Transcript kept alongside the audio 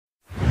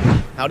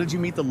How did you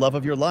meet the love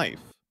of your life?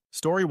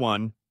 Story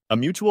 1. A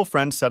mutual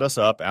friend set us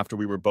up after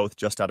we were both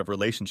just out of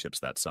relationships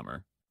that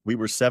summer. We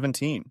were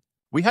 17.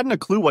 We hadn't a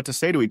clue what to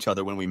say to each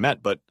other when we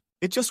met, but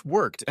it just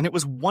worked, and it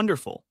was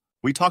wonderful.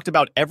 We talked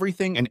about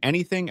everything and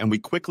anything, and we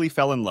quickly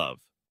fell in love.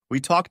 We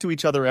talked to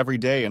each other every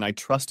day, and I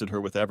trusted her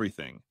with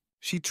everything.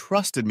 She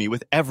trusted me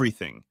with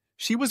everything.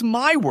 She was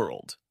my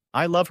world.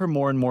 I love her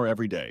more and more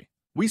every day.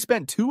 We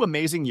spent 2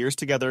 amazing years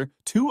together,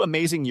 2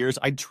 amazing years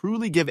I'd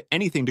truly give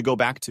anything to go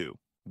back to.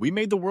 We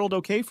made the world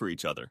okay for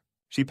each other.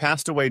 She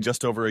passed away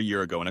just over a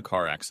year ago in a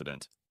car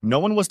accident. No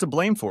one was to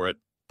blame for it,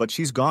 but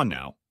she's gone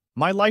now.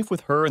 My life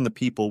with her and the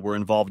people were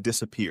involved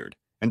disappeared,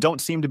 and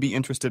don't seem to be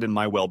interested in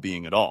my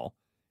well-being at all.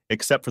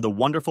 Except for the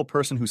wonderful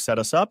person who set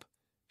us up,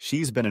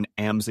 she's been an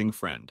amazing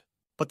friend.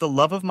 But the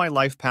love of my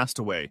life passed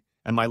away,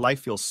 and my life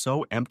feels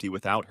so empty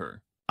without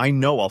her. I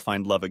know I'll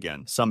find love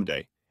again,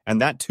 someday, and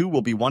that too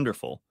will be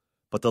wonderful.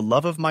 But the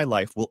love of my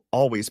life will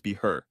always be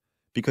her,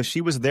 because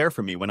she was there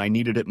for me when I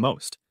needed it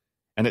most,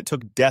 and it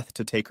took death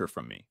to take her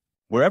from me.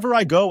 Wherever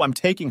I go, I'm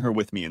taking her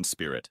with me in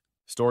spirit.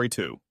 Story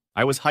 2.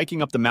 I was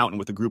hiking up the mountain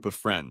with a group of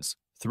friends,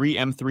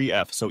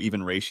 3M3F, so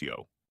even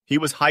ratio. He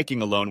was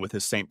hiking alone with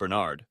his St.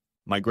 Bernard.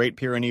 My Great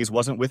Pyrenees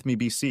wasn't with me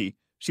BC,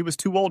 she was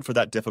too old for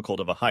that difficult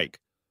of a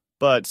hike.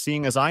 But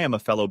seeing as I am a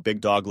fellow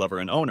big dog lover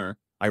and owner,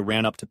 I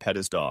ran up to pet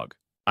his dog.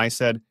 I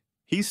said,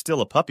 "He's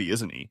still a puppy,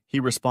 isn't he?" He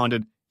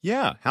responded,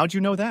 "Yeah, how'd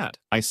you know that?"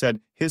 I said,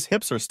 "His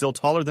hips are still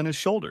taller than his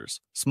shoulders."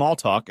 Small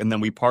talk, and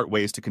then we part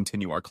ways to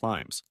continue our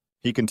climbs.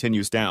 He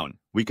continues down,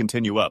 we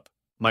continue up.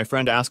 My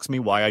friend asks me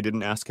why I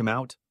didn't ask him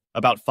out.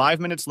 About 5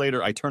 minutes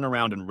later, I turn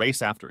around and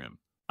race after him.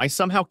 I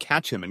somehow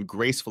catch him and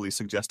gracefully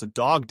suggest a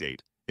dog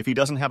date, if he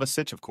doesn't have a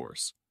sitch, of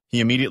course.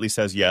 He immediately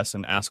says yes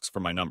and asks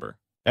for my number.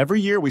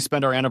 Every year, we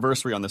spend our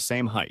anniversary on the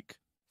same hike.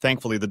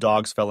 Thankfully, the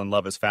dogs fell in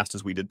love as fast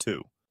as we did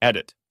too.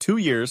 Edit. 2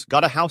 years,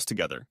 got a house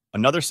together,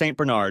 another St.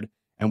 Bernard,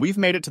 and we've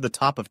made it to the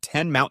top of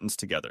 10 mountains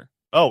together.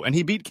 Oh, and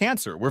he beat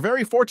cancer. We're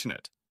very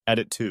fortunate.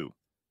 Edit 2.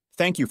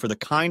 Thank you for the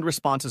kind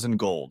responses in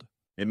gold.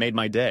 It made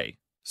my day.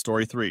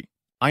 Story 3.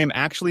 I am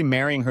actually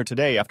marrying her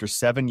today after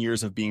 7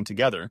 years of being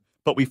together,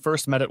 but we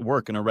first met at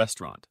work in a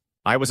restaurant.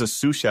 I was a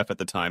sous chef at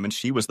the time and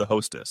she was the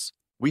hostess.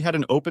 We had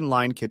an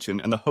open-line kitchen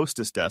and the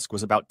hostess desk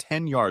was about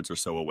 10 yards or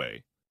so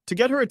away. To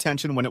get her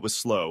attention when it was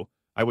slow,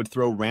 I would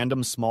throw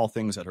random small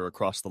things at her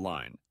across the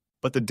line.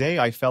 But the day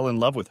I fell in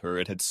love with her,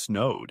 it had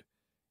snowed,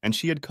 and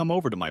she had come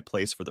over to my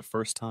place for the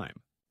first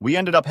time. We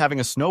ended up having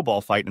a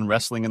snowball fight and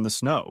wrestling in the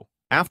snow.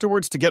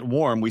 Afterwards, to get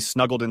warm, we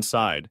snuggled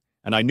inside,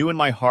 and I knew in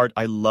my heart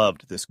I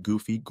loved this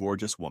goofy,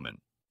 gorgeous woman.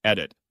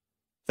 Edit.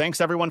 Thanks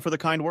everyone for the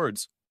kind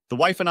words. The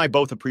wife and I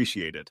both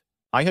appreciate it.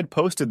 I had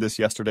posted this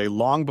yesterday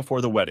long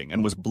before the wedding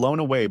and was blown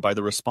away by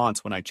the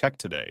response when I checked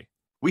today.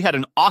 We had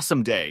an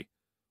awesome day.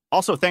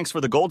 Also, thanks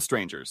for the gold,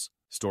 strangers.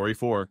 Story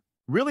 4.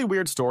 Really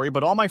weird story,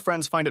 but all my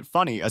friends find it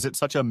funny as it's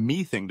such a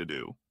me thing to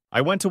do.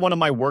 I went to one of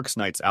my works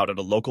nights out at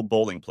a local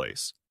bowling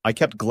place. I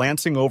kept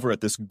glancing over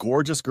at this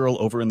gorgeous girl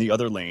over in the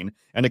other lane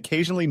and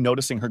occasionally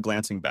noticing her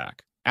glancing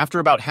back. After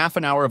about half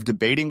an hour of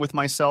debating with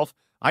myself,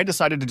 I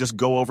decided to just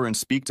go over and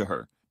speak to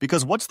her,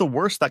 because what's the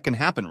worst that can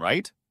happen,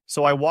 right?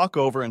 So I walk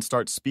over and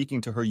start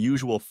speaking to her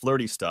usual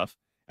flirty stuff,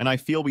 and I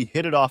feel we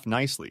hit it off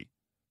nicely.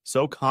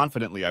 So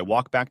confidently, I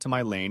walk back to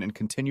my lane and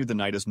continue the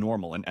night as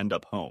normal and end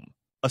up home.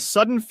 A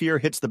sudden fear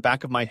hits the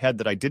back of my head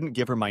that I didn't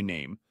give her my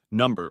name,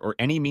 number, or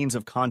any means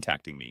of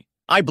contacting me.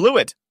 I blew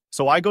it!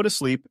 So I go to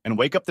sleep and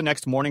wake up the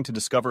next morning to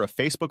discover a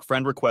Facebook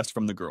friend request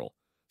from the girl.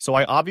 So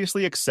I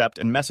obviously accept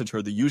and message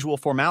her the usual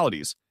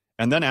formalities,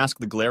 and then ask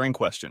the glaring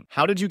question,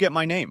 "How did you get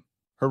my name?"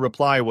 Her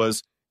reply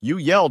was, "You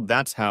yelled,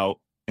 that's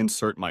how,"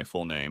 insert my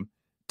full name,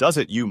 "does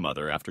it you,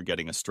 mother," after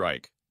getting a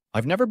strike.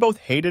 I've never both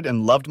hated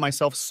and loved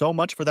myself so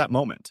much for that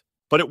moment.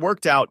 But it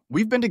worked out.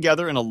 We've been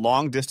together in a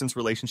long-distance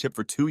relationship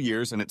for 2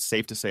 years, and it's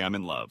safe to say I'm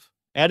in love.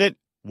 Edit.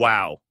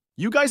 Wow.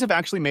 You guys have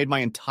actually made my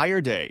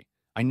entire day.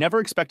 I never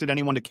expected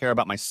anyone to care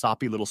about my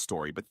soppy little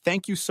story, but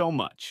thank you so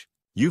much.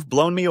 You've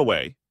blown me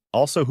away.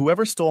 Also,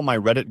 whoever stole my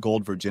Reddit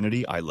gold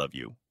virginity, I love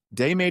you.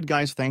 Day made,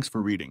 guys, thanks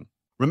for reading.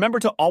 Remember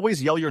to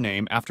always yell your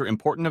name after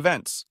important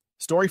events.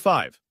 Story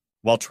 5.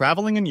 While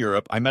traveling in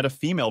Europe, I met a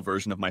female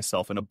version of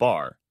myself in a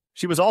bar.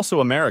 She was also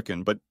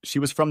American, but she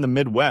was from the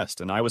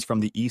Midwest and I was from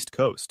the East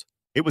Coast.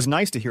 It was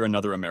nice to hear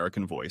another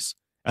American voice,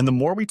 and the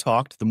more we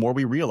talked, the more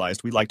we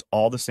realized we liked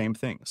all the same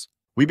things.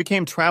 We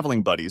became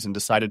traveling buddies and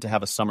decided to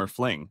have a summer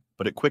fling,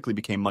 but it quickly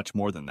became much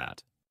more than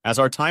that. As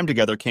our time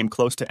together came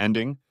close to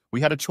ending,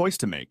 we had a choice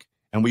to make,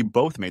 and we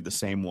both made the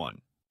same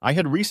one. I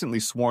had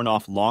recently sworn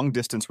off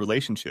long-distance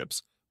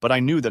relationships, but I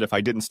knew that if I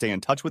didn't stay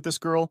in touch with this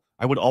girl,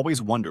 I would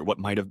always wonder what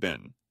might have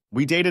been.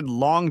 We dated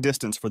long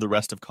distance for the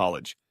rest of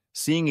college,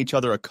 seeing each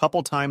other a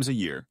couple times a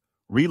year,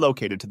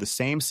 relocated to the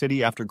same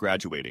city after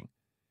graduating,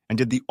 and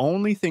did the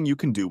only thing you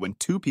can do when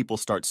two people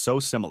start so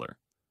similar.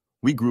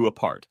 We grew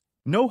apart.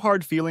 No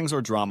hard feelings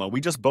or drama,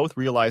 we just both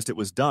realized it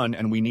was done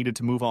and we needed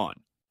to move on.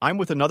 I'm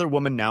with another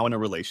woman now in a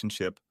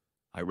relationship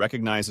I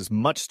recognize is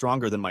much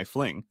stronger than my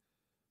fling,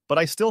 but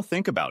I still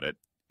think about it,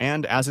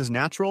 and as is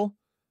natural,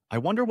 I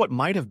wonder what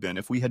might have been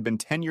if we had been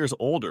 10 years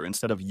older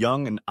instead of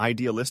young and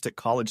idealistic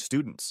college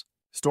students.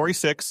 Story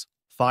 6.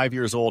 5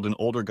 years old, an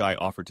older guy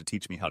offered to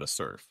teach me how to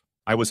surf.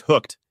 I was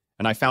hooked,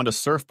 and I found a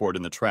surfboard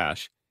in the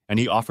trash, and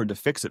he offered to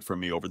fix it for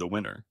me over the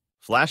winter.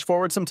 Flash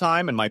forward some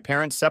time, and my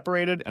parents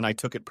separated, and I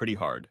took it pretty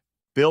hard.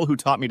 Bill, who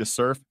taught me to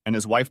surf, and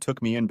his wife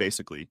took me in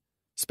basically.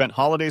 Spent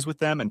holidays with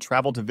them and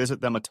traveled to visit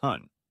them a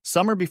ton.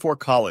 Summer before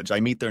college,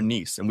 I meet their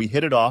niece, and we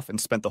hit it off and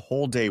spent the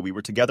whole day we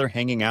were together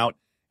hanging out,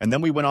 and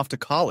then we went off to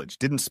college,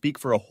 didn't speak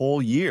for a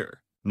whole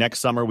year. Next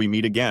summer, we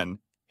meet again,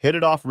 hit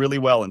it off really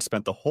well, and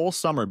spent the whole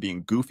summer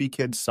being goofy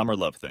kids' summer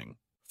love thing.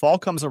 Fall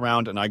comes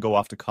around, and I go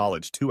off to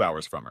college 2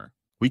 hours from her.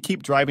 We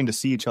keep driving to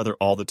see each other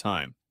all the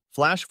time.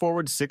 Flash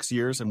forward 6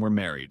 years, and we're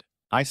married.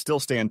 I still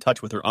stay in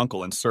touch with her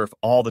uncle and surf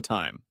all the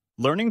time.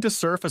 Learning to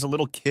surf as a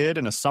little kid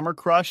and a summer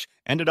crush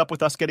ended up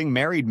with us getting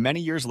married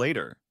many years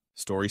later.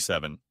 Story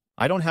 7.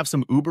 I don't have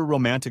some uber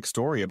romantic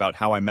story about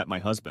how I met my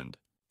husband.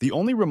 The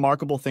only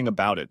remarkable thing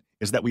about it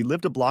is that we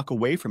lived a block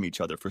away from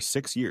each other for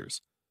 6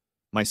 years.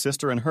 My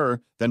sister and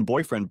her then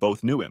boyfriend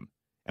both knew him,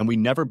 and we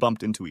never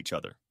bumped into each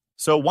other.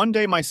 So one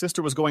day my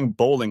sister was going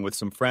bowling with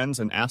some friends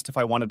and asked if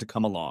I wanted to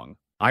come along.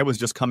 I was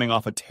just coming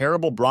off a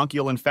terrible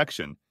bronchial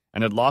infection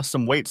and had lost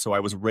some weight, so I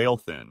was rail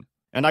thin.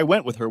 And I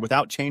went with her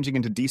without changing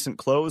into decent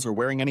clothes or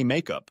wearing any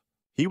makeup.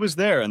 He was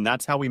there, and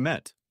that's how we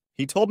met.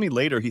 He told me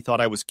later he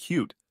thought I was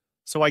cute,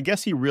 so I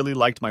guess he really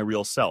liked my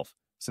real self,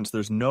 since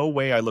there's no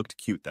way I looked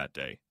cute that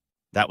day.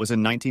 That was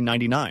in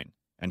 1999,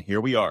 and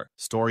here we are.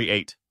 Story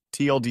 8.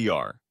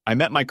 TLDR. I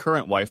met my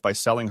current wife by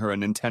selling her a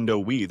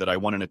Nintendo Wii that I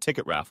won in a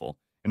ticket raffle,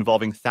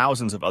 involving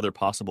thousands of other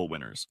possible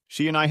winners.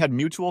 She and I had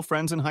mutual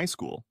friends in high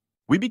school.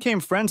 We became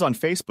friends on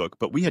Facebook,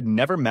 but we had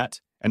never met,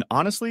 and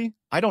honestly,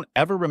 I don't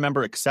ever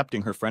remember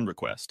accepting her friend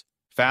request.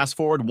 Fast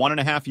forward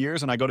 1.5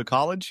 years and I go to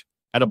college.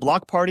 At a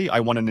block party,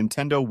 I won a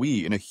Nintendo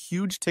Wii in a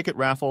huge ticket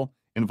raffle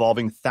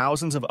involving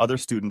thousands of other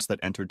students that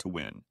entered to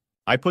win.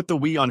 I put the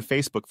Wii on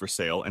Facebook for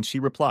sale, and she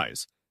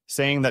replies,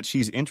 saying that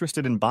she's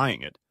interested in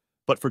buying it,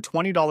 but for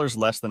 $20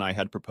 less than I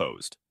had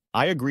proposed.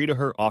 I agree to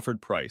her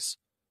offered price,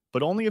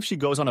 but only if she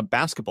goes on a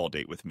basketball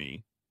date with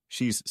me.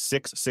 She's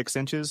 6'6"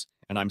 inches,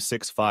 and I'm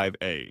 6'5".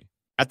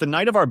 At the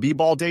night of our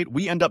b-ball date,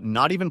 we end up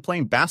not even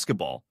playing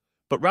basketball,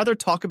 but rather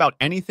talk about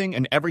anything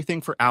and everything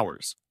for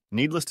hours.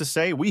 Needless to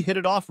say, we hit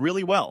it off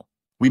really well.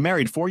 We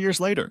married 4 years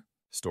later.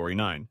 Story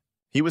 9.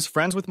 He was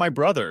friends with my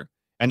brother,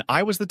 and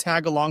I was the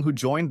tag-along who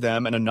joined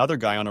them and another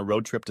guy on a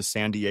road trip to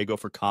San Diego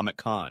for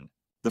Comic-Con.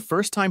 The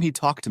first time he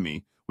talked to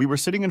me, we were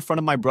sitting in front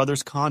of my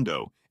brother's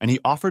condo, and he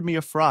offered me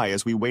a fry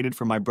as we waited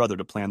for my brother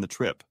to plan the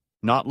trip.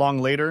 Not long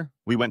later,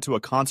 we went to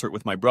a concert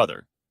with my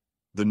brother.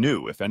 The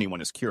New, if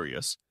anyone is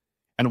curious.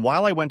 And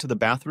while I went to the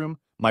bathroom,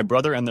 my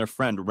brother and their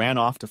friend ran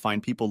off to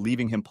find people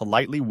leaving him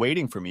politely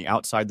waiting for me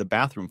outside the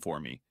bathroom for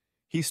me.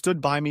 He stood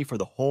by me for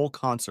the whole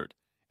concert,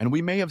 and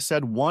we may have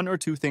said one or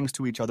two things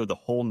to each other the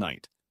whole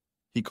night.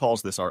 He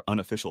calls this our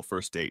unofficial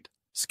first date.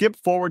 Skip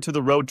forward to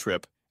the road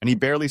trip, and he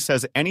barely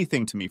says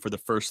anything to me for the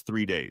first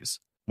 3 days.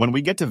 When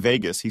we get to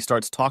Vegas, he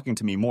starts talking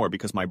to me more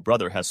because my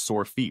brother has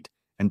sore feet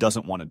and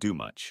doesn't want to do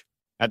much.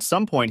 At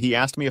some point, he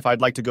asked me if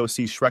I'd like to go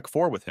see Shrek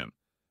 4 with him,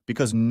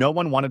 because no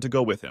one wanted to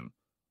go with him.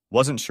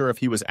 Wasn't sure if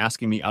he was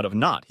asking me out of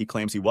not. He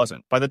claims he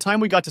wasn't. By the time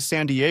we got to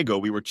San Diego,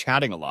 we were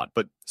chatting a lot,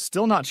 but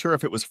still not sure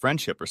if it was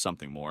friendship or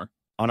something more.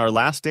 On our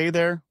last day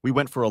there, we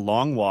went for a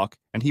long walk,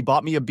 and he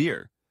bought me a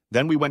beer.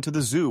 Then we went to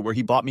the zoo where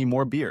he bought me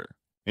more beer.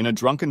 In a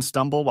drunken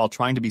stumble while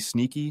trying to be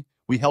sneaky,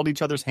 we held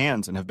each other's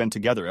hands and have been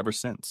together ever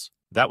since.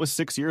 That was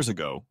 6 years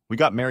ago. We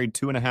got married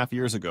 2.5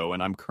 years ago,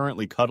 and I'm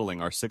currently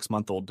cuddling our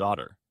 6-month-old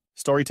daughter.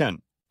 Story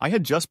 10. I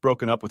had just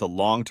broken up with a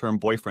long-term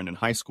boyfriend in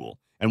high school,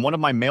 and one of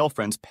my male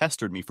friends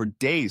pestered me for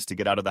days to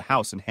get out of the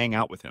house and hang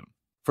out with him.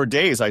 For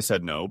days I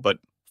said no, but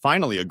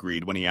finally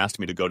agreed when he asked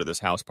me to go to this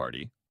house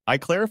party. I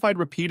clarified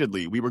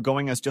repeatedly we were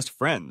going as just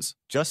friends.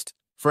 Just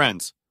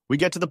friends. We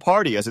get to the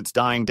party as it's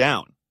dying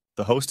down.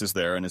 The host is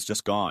there and is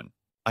just gone.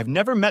 I've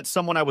never met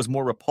someone I was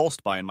more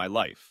repulsed by in my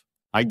life.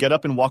 I get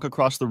up and walk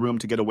across the room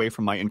to get away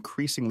from my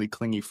increasingly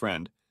clingy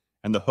friend,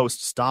 and the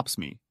host stops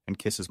me and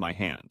kisses my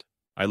hand.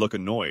 I look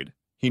annoyed.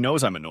 He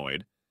knows I'm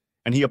annoyed,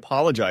 and he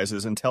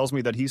apologizes and tells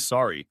me that he's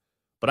sorry,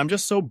 but I'm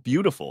just so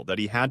beautiful that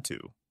he had to.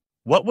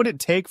 What would it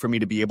take for me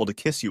to be able to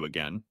kiss you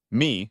again?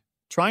 Me,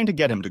 trying to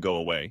get him to go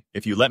away.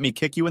 If you let me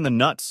kick you in the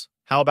nuts,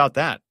 how about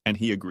that? And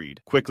he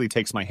agreed, quickly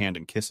takes my hand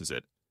and kisses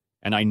it,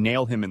 and I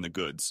nail him in the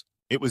goods.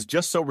 It was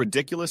just so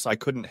ridiculous I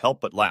couldn't help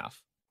but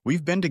laugh.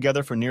 We've been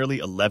together for nearly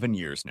 11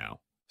 years now.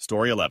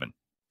 Story 11.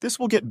 This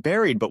will get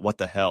buried, but what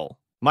the hell?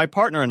 My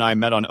partner and I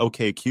met on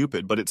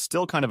OkCupid, but it's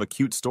still kind of a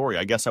cute story.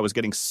 I guess I was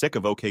getting sick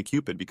of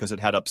OkCupid because it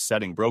had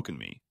upsetting broken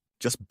me.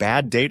 Just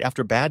bad date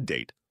after bad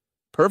date.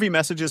 Pervy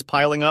messages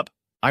piling up.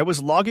 I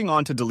was logging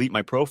on to delete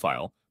my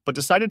profile, but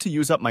decided to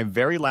use up my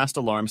very last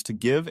alarms to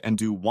give and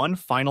do one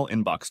final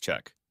inbox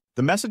check.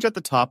 The message at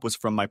the top was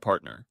from my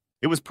partner.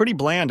 It was pretty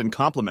bland and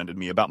complimented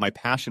me about my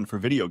passion for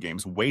video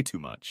games way too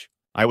much.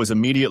 I was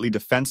immediately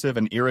defensive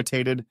and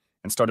irritated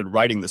and started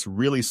writing this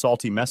really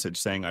salty message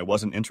saying I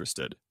wasn't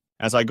interested.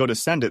 As I go to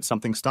send it,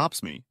 something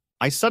stops me.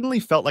 I suddenly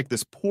felt like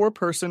this poor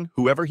person,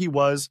 whoever he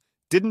was,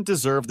 didn't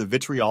deserve the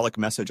vitriolic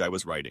message I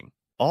was writing.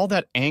 All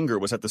that anger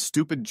was at the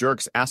stupid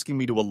jerks asking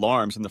me to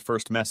alarms in the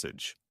first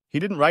message. He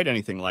didn't write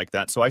anything like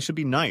that, so I should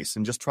be nice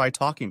and just try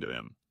talking to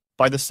him.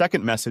 By the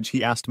second message,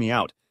 he asked me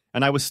out,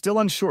 and I was still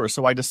unsure,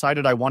 so I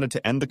decided I wanted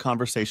to end the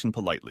conversation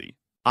politely.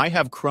 I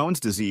have Crohn's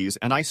disease,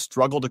 and I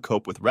struggle to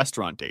cope with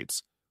restaurant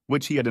dates,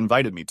 which he had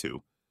invited me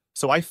to,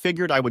 so I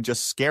figured I would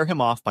just scare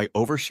him off by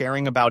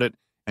oversharing about it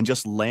and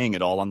just laying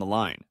it all on the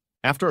line.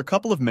 After a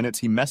couple of minutes,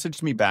 he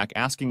messaged me back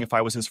asking if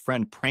I was his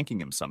friend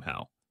pranking him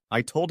somehow.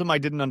 I told him I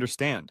didn't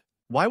understand.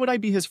 Why would I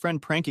be his friend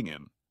pranking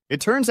him?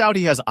 It turns out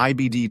he has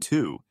IBD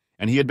too,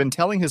 and he had been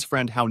telling his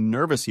friend how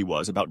nervous he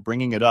was about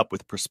bringing it up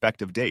with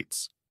prospective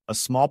dates. A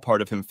small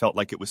part of him felt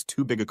like it was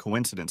too big a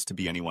coincidence to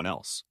be anyone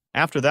else.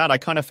 After that, I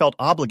kind of felt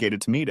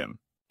obligated to meet him.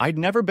 I'd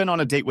never been on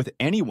a date with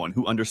anyone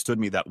who understood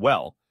me that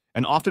well,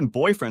 and often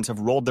boyfriends have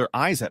rolled their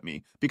eyes at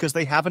me because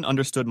they haven't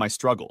understood my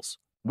struggles.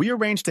 We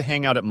arranged to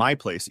hang out at my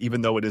place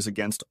even though it is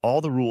against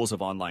all the rules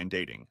of online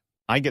dating.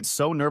 I get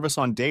so nervous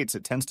on dates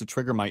it tends to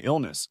trigger my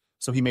illness,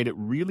 so he made it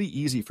really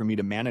easy for me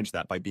to manage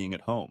that by being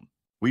at home.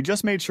 We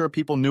just made sure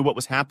people knew what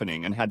was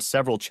happening and had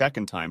several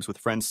check-in times with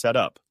friends set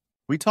up.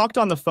 We talked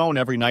on the phone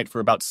every night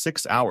for about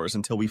 6 hours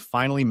until we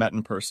finally met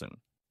in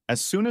person. As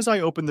soon as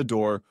I opened the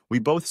door, we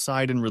both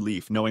sighed in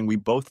relief knowing we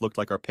both looked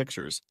like our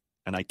pictures,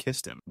 and I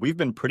kissed him. We've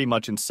been pretty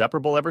much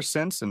inseparable ever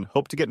since and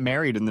hope to get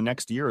married in the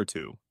next year or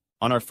two.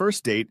 On our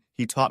first date,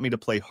 he taught me to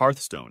play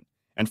Hearthstone,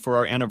 and for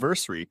our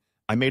anniversary,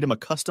 I made him a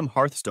custom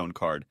Hearthstone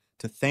card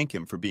to thank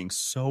him for being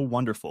so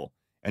wonderful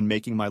and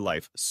making my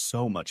life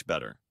so much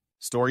better.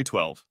 Story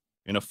 12.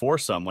 In a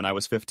foursome when I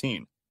was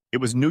 15.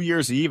 It was New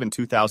Year's Eve in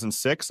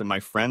 2006 and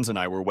my friends and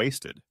I were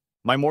wasted.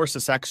 My more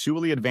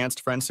sexually advanced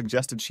friend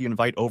suggested she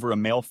invite over a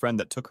male friend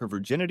that took her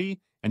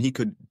virginity and he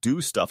could do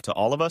stuff to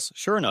all of us.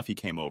 Sure enough, he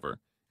came over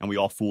and we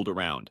all fooled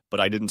around, but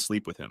I didn't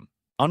sleep with him.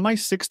 On my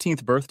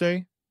 16th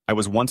birthday, I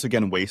was once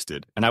again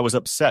wasted and I was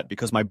upset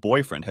because my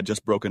boyfriend had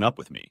just broken up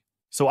with me.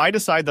 So I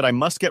decide that I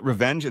must get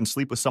revenge and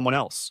sleep with someone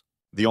else.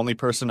 The only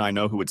person I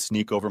know who would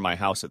sneak over my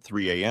house at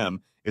 3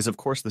 a.m. is of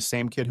course the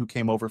same kid who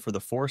came over for the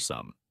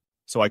foursome.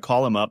 So I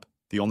call him up.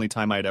 The only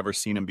time I had ever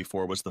seen him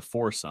before was the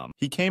foursome.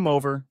 He came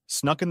over,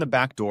 snuck in the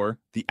back door,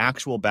 the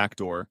actual back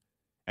door,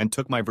 and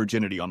took my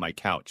virginity on my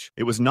couch.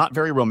 It was not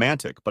very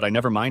romantic, but I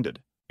never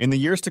minded. In the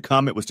years to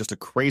come, it was just a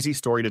crazy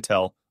story to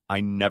tell.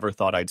 I never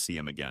thought I'd see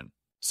him again.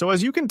 So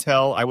as you can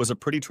tell, I was a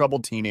pretty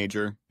troubled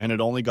teenager, and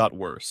it only got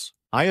worse.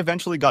 I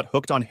eventually got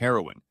hooked on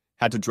heroin,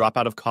 had to drop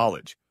out of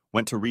college,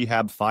 went to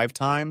rehab 5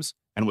 times,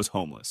 and was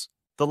homeless.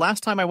 The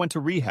last time I went to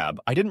rehab,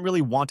 I didn't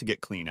really want to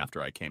get clean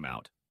after I came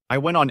out. I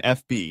went on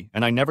FB,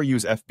 and I never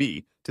use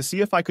FB, to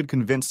see if I could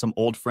convince some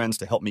old friends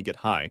to help me get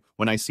high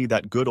when I see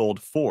that good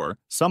old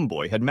some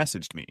boy had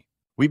messaged me.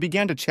 We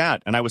began to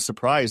chat, and I was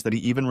surprised that he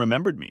even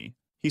remembered me.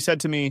 He said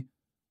to me,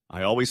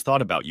 "I always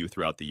thought about you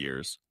throughout the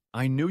years.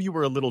 I knew you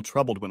were a little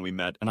troubled when we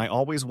met, and I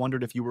always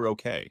wondered if you were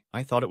okay.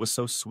 I thought it was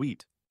so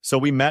sweet." So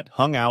we met,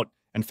 hung out,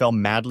 and fell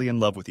madly in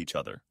love with each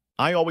other.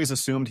 I always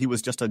assumed he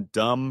was just a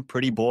dumb,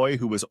 pretty boy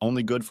who was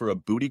only good for a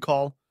booty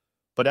call.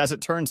 But as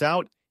it turns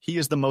out, he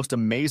is the most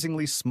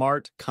amazingly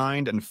smart,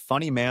 kind, and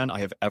funny man I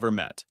have ever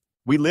met.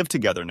 We live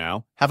together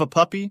now, have a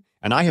puppy,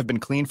 and I have been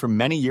clean for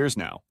many years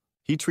now.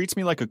 He treats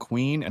me like a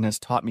queen and has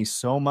taught me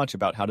so much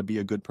about how to be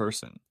a good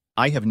person.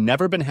 I have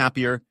never been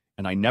happier,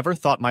 and I never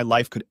thought my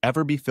life could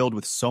ever be filled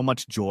with so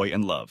much joy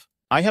and love.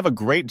 I have a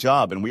great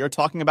job, and we are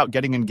talking about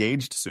getting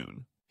engaged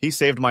soon. He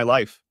saved my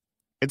life.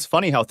 It's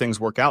funny how things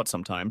work out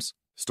sometimes.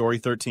 Story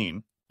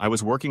 13. I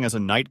was working as a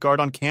night guard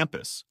on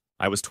campus.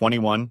 I was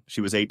 21, she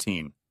was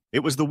 18.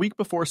 It was the week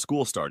before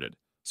school started,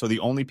 so the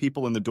only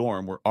people in the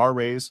dorm were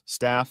RAs,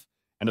 staff,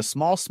 and a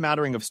small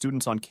smattering of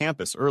students on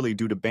campus early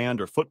due to band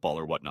or football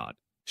or whatnot.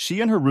 She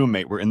and her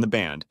roommate were in the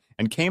band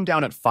and came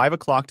down at 5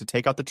 o'clock to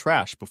take out the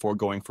trash before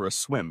going for a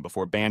swim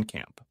before band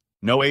camp.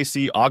 No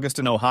AC,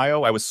 Augustin,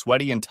 Ohio. I was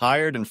sweaty and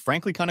tired and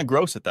frankly kind of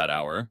gross at that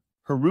hour.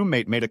 Her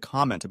roommate made a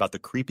comment about the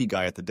creepy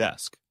guy at the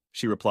desk.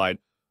 She replied,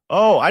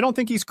 "Oh, I don't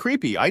think he's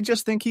creepy. I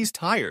just think he's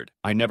tired."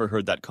 I never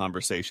heard that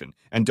conversation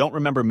and don't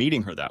remember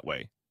meeting her that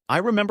way. I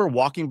remember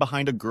walking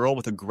behind a girl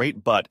with a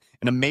great butt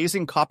and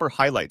amazing copper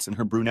highlights in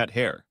her brunette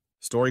hair.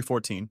 Story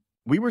 14.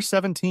 We were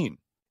 17.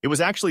 It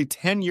was actually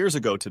 10 years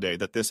ago today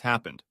that this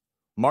happened.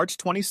 March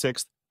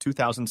 26th,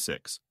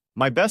 2006.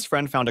 My best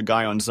friend found a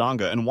guy on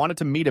Zonga and wanted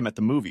to meet him at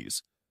the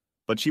movies,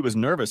 but she was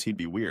nervous he'd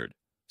be weird,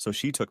 so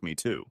she took me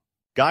too.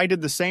 Guy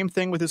did the same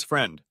thing with his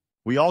friend.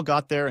 We all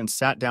got there and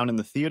sat down in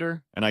the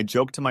theater, and I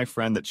joked to my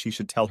friend that she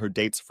should tell her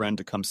date's friend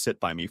to come sit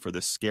by me for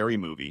this scary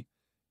movie,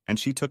 and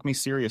she took me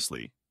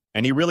seriously.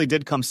 And he really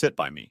did come sit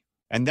by me.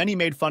 And then he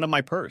made fun of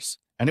my purse,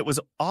 and it was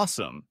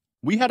awesome.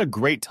 We had a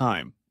great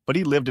time, but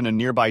he lived in a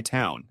nearby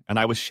town, and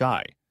I was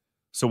shy.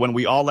 So when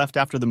we all left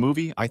after the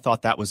movie, I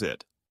thought that was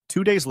it.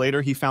 2 days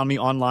later, he found me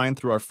online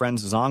through our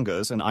friends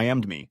Zongas and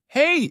IM'd me.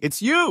 "Hey,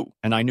 it's you!"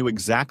 And I knew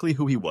exactly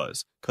who he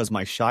was, cause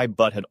my shy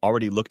butt had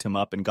already looked him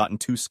up and gotten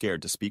too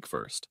scared to speak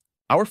first.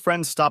 Our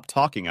friends stopped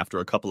talking after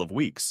a couple of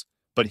weeks,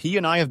 but he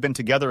and I have been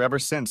together ever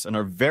since and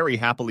are very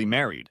happily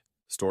married.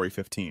 Story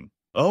 15.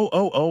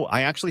 Oh,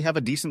 I actually have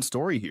a decent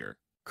story here.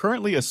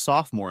 Currently a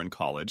sophomore in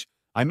college,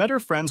 I met her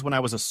friends when I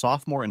was a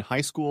sophomore in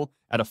high school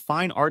at a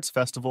fine arts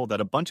festival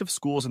that a bunch of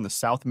schools in the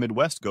South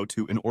Midwest go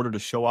to in order to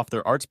show off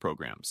their arts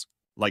programs.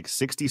 Like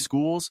 60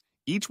 schools,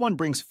 each one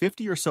brings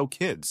 50 or so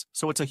kids,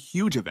 so it's a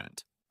huge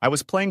event. I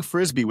was playing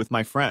frisbee with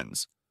my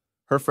friends.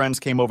 Her friends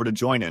came over to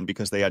join in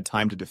because they had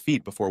time to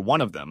defeat before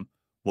one of them,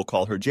 we'll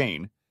call her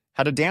Jane,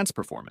 had a dance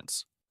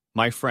performance.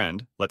 My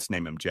friend, let's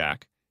name him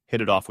Jack,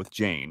 hit it off with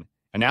Jane,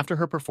 and after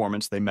her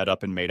performance they met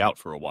up and made out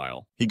for a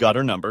while. He got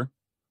her number.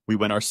 We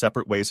went our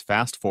separate ways.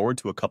 Fast forward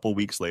to a couple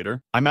weeks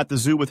later. I'm at the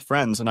zoo with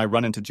friends and I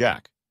run into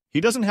Jack.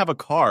 He doesn't have a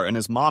car and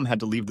his mom had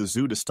to leave the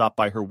zoo to stop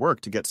by her work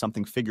to get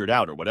something figured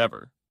out or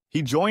whatever.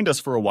 He joined us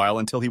for a while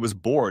until he was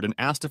bored and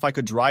asked if I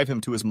could drive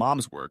him to his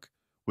mom's work,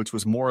 which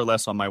was more or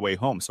less on my way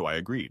home, so I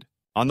agreed.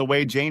 On the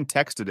way, Jane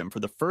texted him for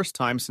the first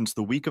time since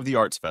the week of the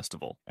arts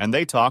festival, and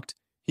they talked.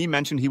 He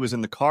mentioned he was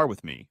in the car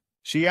with me.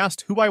 She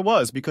asked who I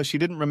was because she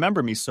didn't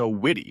remember me so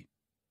witty.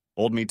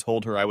 Old me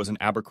told her I was an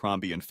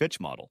Abercrombie & Fitch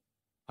model.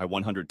 I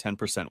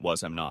 110%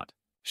 was, am not.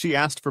 She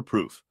asked for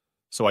proof,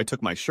 so I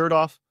took my shirt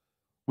off.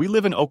 We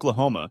live in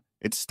Oklahoma.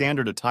 It's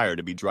standard attire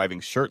to be driving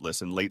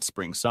shirtless in late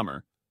spring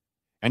summer.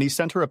 And he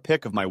sent her a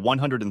pic of my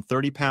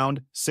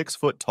 130-pound,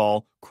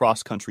 6-foot-tall,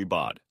 cross-country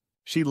bod.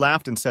 She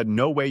laughed and said,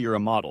 "No way you're a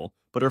model,"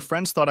 but her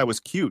friends thought I was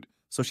cute,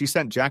 so she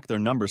sent Jack their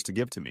numbers to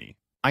give to me.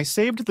 I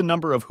saved the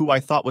number of who I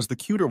thought was the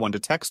cuter one to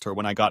text her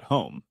when I got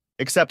home.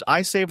 Except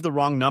I saved the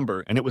wrong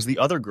number and it was the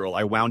other girl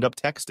I wound up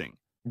texting.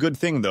 Good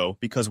thing though,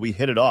 because we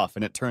hit it off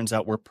and it turns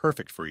out we're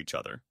perfect for each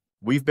other.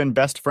 We've been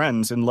best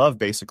friends in love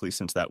basically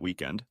since that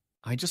weekend.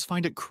 I just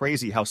find it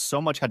crazy how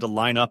so much had to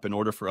line up in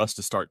order for us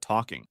to start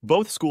talking.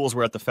 Both schools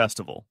were at the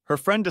festival. Her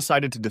friend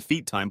decided to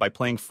defeat time by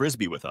playing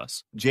frisbee with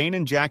us. Jane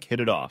and Jack hit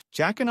it off.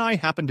 Jack and I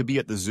happened to be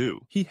at the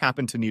zoo. He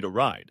happened to need a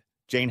ride.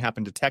 Jane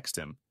happened to text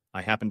him.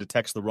 I happened to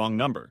text the wrong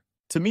number.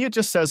 To me, it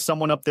just says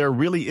someone up there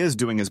really is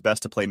doing his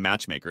best to play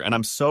matchmaker, and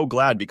I'm so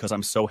glad because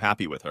I'm so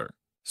happy with her.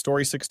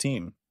 Story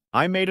 16.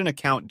 I made an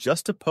account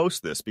just to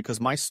post this because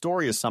my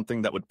story is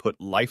something that would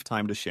put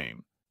Lifetime to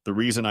shame. The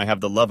reason I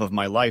have the love of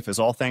my life is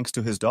all thanks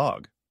to his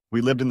dog. We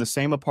lived in the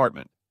same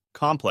apartment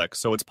complex,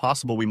 so it's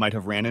possible we might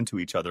have ran into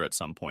each other at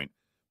some point,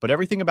 but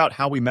everything about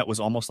how we met was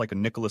almost like a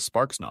Nicholas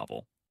Sparks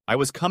novel. I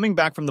was coming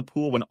back from the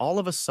pool when all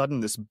of a sudden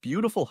this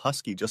beautiful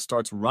husky just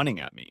starts running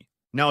at me.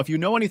 Now, if you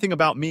know anything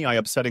about me, I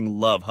upsetting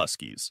love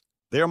huskies.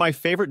 They are my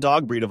favorite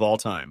dog breed of all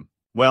time.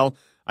 Well,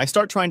 I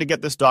start trying to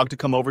get this dog to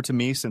come over to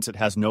me since it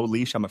has no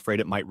leash. I'm afraid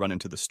it might run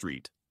into the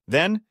street.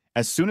 Then,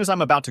 as soon as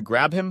I'm about to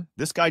grab him,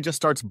 this guy just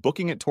starts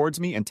booking it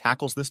towards me and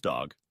tackles this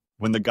dog.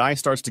 When the guy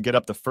starts to get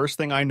up, the first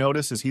thing I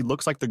notice is he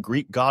looks like the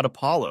Greek god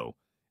Apollo,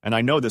 and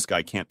I know this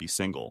guy can't be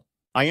single.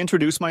 I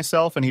introduce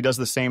myself and he does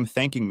the same,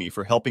 thanking me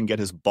for helping get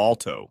his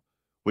Balto,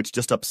 which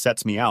just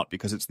upsets me out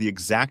because it's the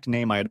exact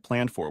name I had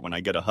planned for when I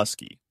get a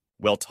husky.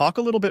 Well, talk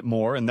a little bit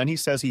more, and then he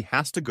says he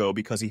has to go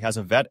because he has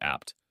a vet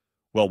apt.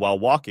 Well, while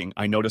walking,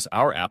 I notice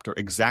our apt are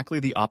exactly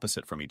the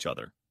opposite from each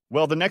other.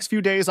 Well, the next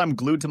few days, I'm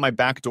glued to my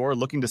back door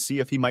looking to see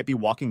if he might be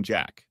walking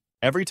Jack.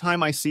 Every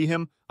time I see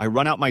him, I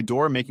run out my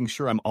door making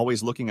sure I'm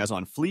always looking as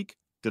on fleek,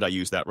 did I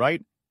use that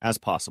right, as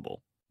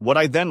possible. What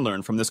I then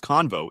learned from this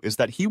convo is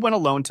that he went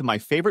alone to my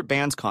favorite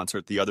band's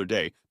concert the other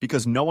day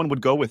because no one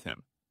would go with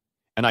him.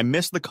 And I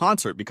missed the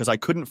concert because I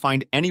couldn't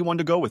find anyone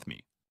to go with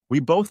me. We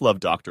both love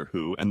Doctor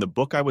Who, and the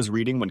book I was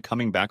reading when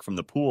coming back from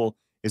the pool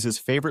is his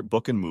favorite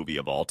book and movie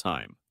of all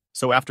time.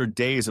 So after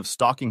days of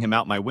stalking him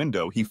out my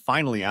window, he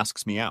finally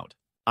asks me out.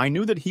 I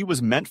knew that he was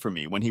meant for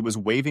me when he was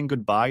waving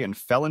goodbye and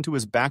fell into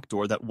his back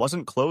door that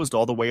wasn't closed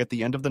all the way at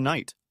the end of the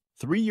night.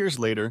 3 years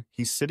later,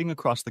 he's sitting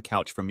across the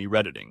couch from me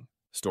redditing.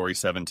 Story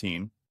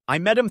 17. I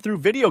met him through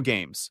video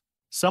games.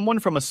 Someone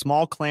from a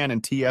small clan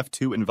in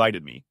TF2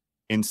 invited me,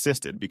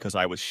 insisted because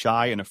I was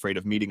shy and afraid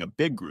of meeting a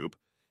big group,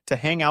 to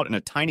hang out in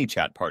a tiny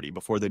chat party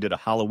before they did a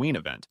Halloween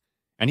event,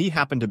 and he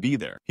happened to be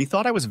there. He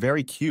thought I was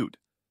very cute.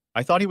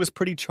 I thought he was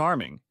pretty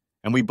charming,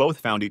 and we both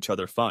found each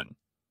other fun.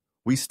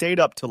 We stayed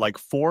up till like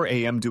 4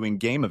 a.m. doing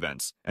game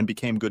events and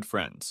became good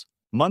friends.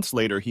 Months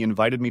later, he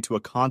invited me to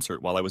a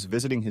concert while I was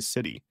visiting his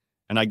city,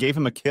 and I gave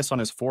him a kiss on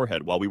his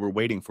forehead while we were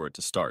waiting for it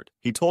to start.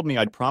 He told me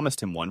I'd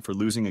promised him one for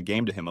losing a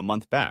game to him a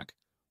month back,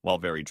 while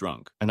very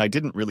drunk, and I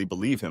didn't really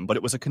believe him, but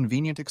it was a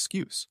convenient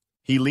excuse.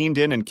 He leaned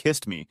in and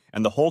kissed me,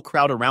 and the whole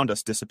crowd around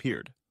us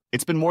disappeared.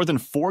 It's been more than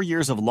 4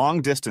 years of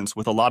long distance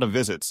with a lot of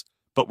visits,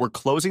 but we're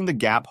closing the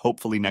gap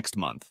hopefully next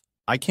month.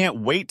 I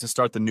can't wait to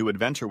start the new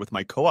adventure with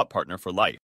my co-op partner for life.